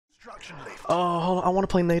Oh, hold on. I want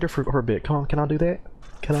to play Nader for a bit. Come on, can I do that?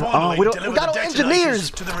 Can I? Oh, we got no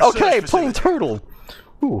engineers. Okay, playing turtle.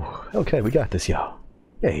 Ooh, okay, we got this, y'all.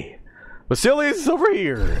 Hey, Vasily's over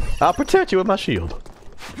here. I'll protect you with my shield.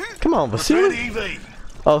 Come on, Vasily.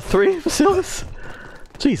 Oh, 3 Vasily's?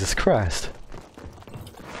 Jesus Christ.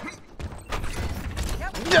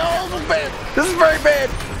 No, this is bad. This is very bad.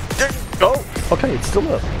 Oh, okay, it's still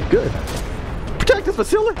up. Good. Protect us,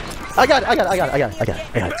 Vasily. I got it. I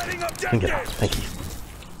can get it. Thank you.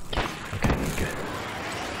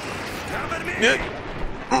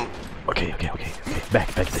 Okay, good. Okay. Back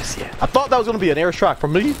this, yeah. I thought that was gonna be an airstrike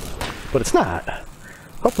from me, but it's not.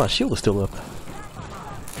 Hope my shield is still up.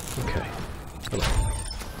 Okay.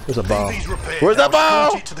 Where's the ball? Where's that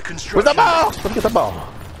ball? Where's that ball? Let me get the ball.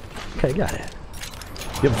 Okay, got it.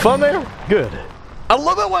 You having fun there? Good. I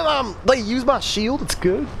love it when they use my shield. It's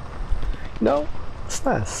good. No, it's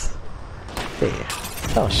nice. Yeah.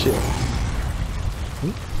 Oh shit.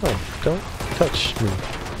 Oh, don't touch me.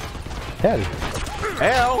 Howdy.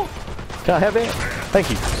 Ow! Can I have that? Thank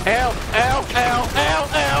you. Ow! Ow! Ow! Ow!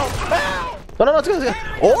 Ow! Ow! No, it's good.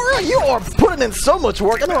 Aura, you are putting in so much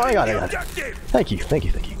work. No, I got it. Thank you.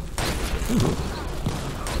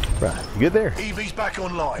 Right, you good there? EV's back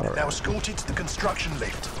online. Right. Now escorted to the construction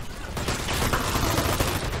lift.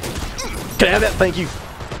 Can I have that? Thank you.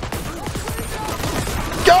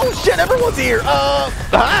 Oh shit! Everyone's here.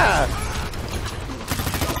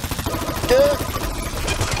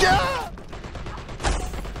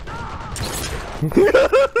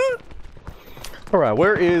 Alright,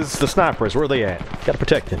 where is the snipers? Where are they at? Gotta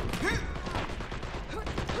protect them.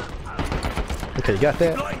 Okay, you got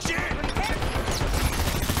that?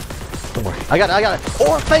 Don't worry. I got it.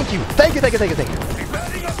 Oh, thank you. Thank you.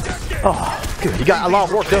 Oh, good. You got a lot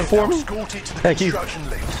of work done for me. Thank you.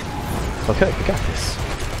 Okay, I got this.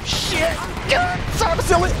 Shit! Sorry,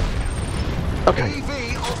 Vasily! Okay.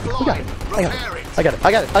 We got it. I got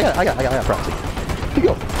it, property. Here you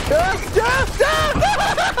go.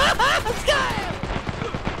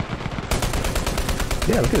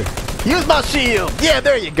 Yeah, look at it. Use my shield! Yeah,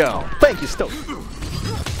 there you go. Thank you, Stoke.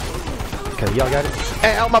 Okay, y'all got it?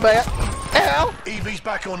 Ow, my bad. Ow! EV's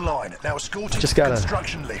back online. Now escorted to the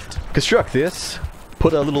construction lift. Construct this.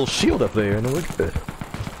 Put a little shield up there, and then we're good.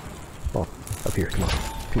 Oh, up here. Come on.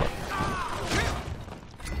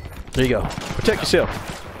 There you go. Protect yourself.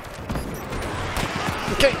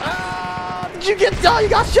 Okay. Did you get? Oh, you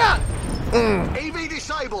got shot. EV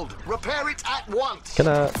disabled. Repair it at once. Can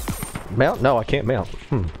I mount? No, I can't mount.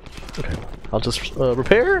 Okay. I'll just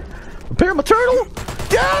repair my turtle.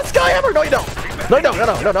 Yeah, Skyhammer. No, you don't. No. I got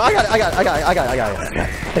it.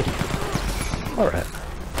 Thank you. All right.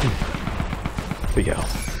 Here we go.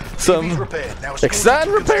 Some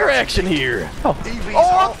exciting repair action here. Oh,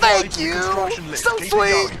 thank you. So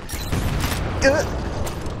sweet. Okay.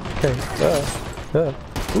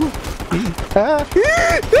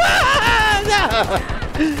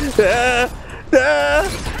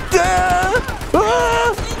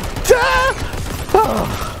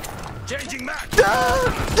 Changing map.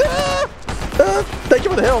 Thank you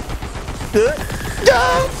for the help.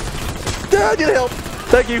 I need help.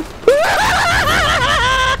 Thank you.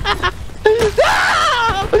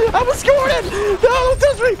 I was scoring! No, don't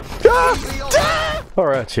touch me!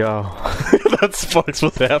 Alright, y'all. That Sparks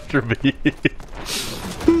was after me.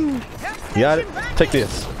 You got it? Take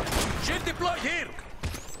this.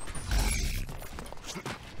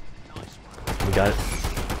 We got it.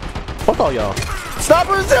 Fuck all y'all.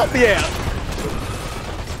 Snipers, help me out!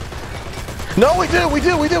 No, we do.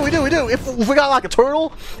 If we got like a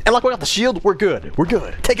turtle and like we got the shield, we're good.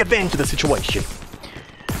 Take advantage of the situation.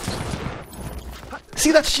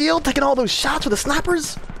 See that shield taking all those shots with the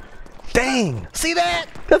snipers? Dang! See that?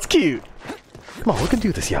 That's cute. Come on, we can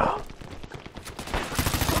do this, y'all.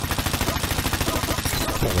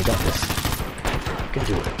 Come on, we got this. We can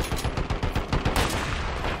do it.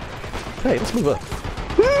 Hey, let's move up.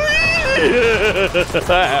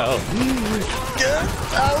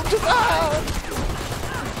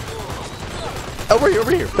 Over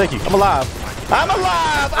here. Thank you. I'm alive.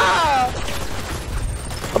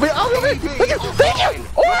 Thank you!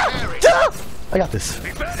 I got this.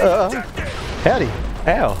 Howdy.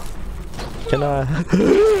 Ow. Can I?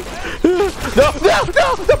 No,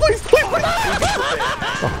 please!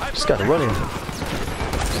 Oh, just gotta run in.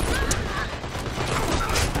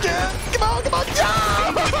 Come on!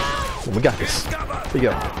 Oh, we got this. Here you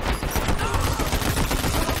go.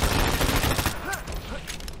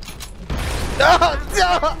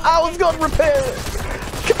 I was gonna repair it.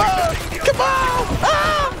 Come on!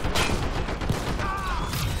 Ah!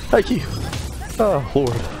 Thank you. Oh,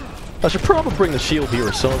 Lord. I should probably bring the shield here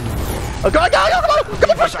or something. Oh, go,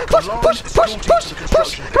 come on, push, come on, push,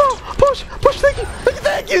 thank you.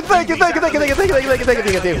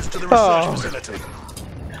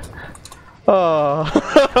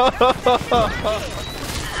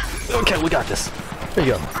 Okay, we got this. There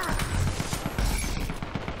you go.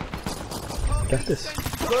 Got this.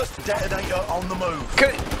 First detonator on the move.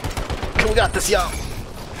 Okay, we got this, y'all.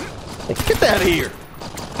 Hey, get that out of here.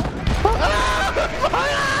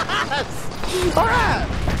 Alright!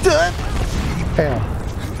 Done! Ow.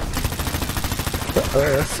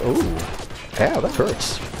 Ooh. Ow, that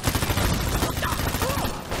hurts.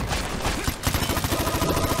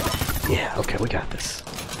 Yeah, okay, we got this.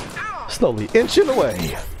 Slowly inching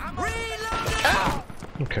away.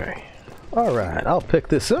 Okay. Alright, I'll pick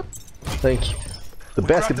this up. Thank you. The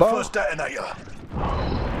basketball. First detonator.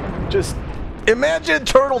 Just imagine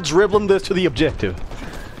Turtle dribbling this to the objective.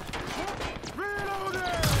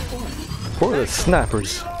 Where are the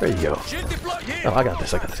snipers? There you go. Oh, I got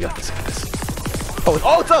this. Oh,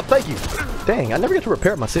 it's up! Thank you! Dang, I never get to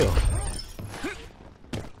repair it myself.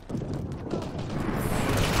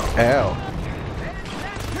 Ow.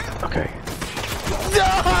 Okay. No!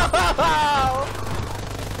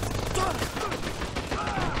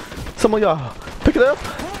 Some of y'all, pick it up,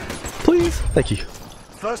 please. Thank you.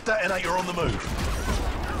 First detonator on the move.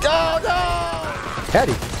 Oh, no!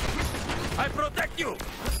 Hattie. I protect you.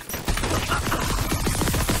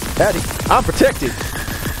 Hattie, I'm protected.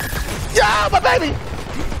 Yeah, my baby!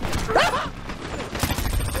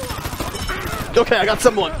 Okay, I got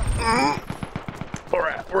someone.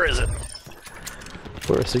 Alright, where is it?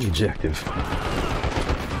 Where's the objective?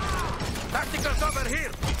 Tactical cover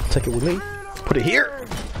here. Take it with me. Put it here.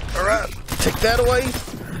 Alright, take that away.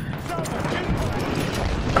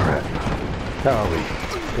 Alright. How are we?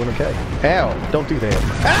 Doing okay? Ow, don't do that.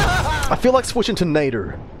 I feel like switching to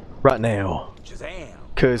Nader right now.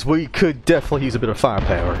 Because we could definitely use a bit of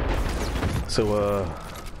firepower. So,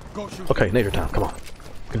 okay, Nader time, come on.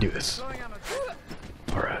 We can do this.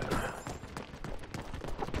 Alright.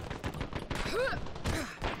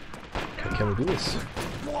 Okay, can we do this?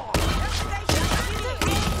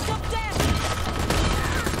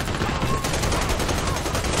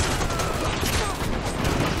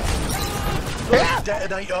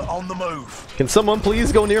 Detonator on the move. Can someone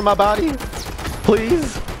please go near my body?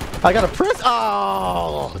 Please? I gotta press.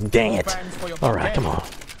 Oh, dang it. Alright, come on.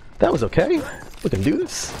 That was okay. We can do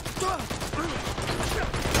this.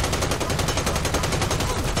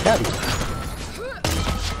 Hattie.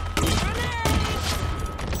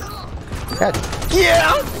 Hattie.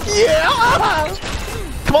 Yeah! Yeah!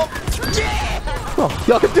 Come on! Oh,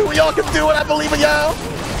 y'all can do it! Y'all can do it! I believe in y'all!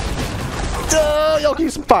 Y'all can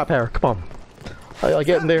use some firepower. Come on. Y'all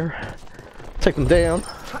get in there. Take them down.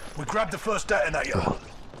 We grabbed the first detonator.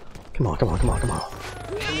 Come on, come on, come on, come on.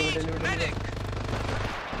 Medic.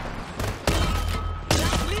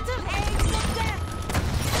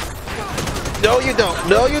 No, you don't.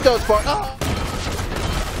 No, you don't, Spark. Oh.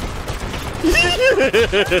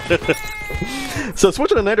 So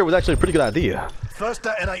switching to Nader was actually a pretty good idea. First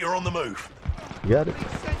detonator on the move. You got it.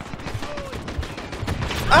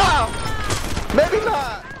 Oh! Maybe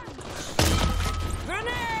not.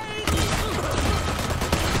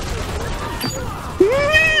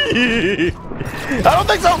 I don't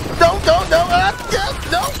think so.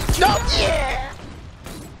 No, yeah.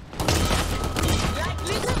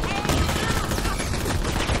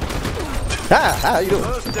 How you doing?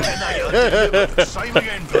 First detonator. Same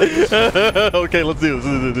again, please. Okay, let's do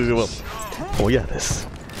this. Oh, yeah, this.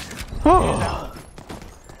 Oh.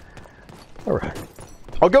 Alright.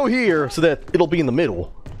 I'll go here so that it'll be in the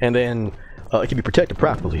middle, and then it can be protected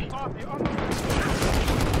properly.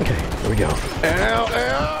 Okay, there we go. Ow,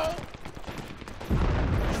 ow!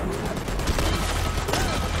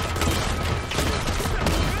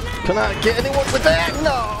 Can I get anyone with that?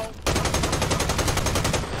 No!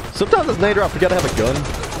 Sometimes as Nader, I forget to have a gun.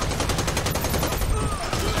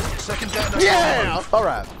 Second detonator. Yeah!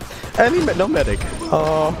 Alright. And he met no medic.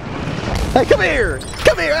 Hey, come here!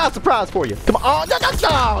 Come here! I have a surprise for you. Come on. Oh,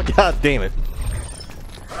 no! God damn it.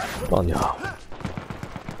 Come on, y'all.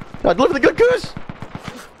 Deliver the good kush!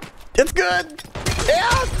 It's good!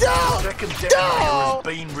 Yeah, no! Second detonator has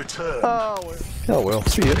been returned. Oh well,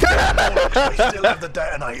 see ya. We still have the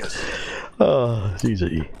detonators. Oh,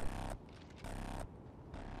 GG.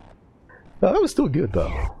 That was still good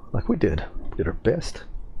though. Like we did our best.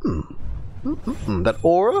 That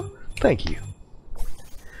aura, thank you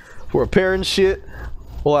for repairing shit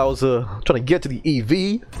while I was trying to get to the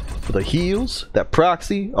EV for the heals. That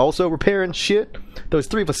proxy also repairing shit. Those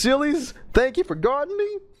 3 facilities, thank you for guarding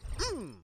me.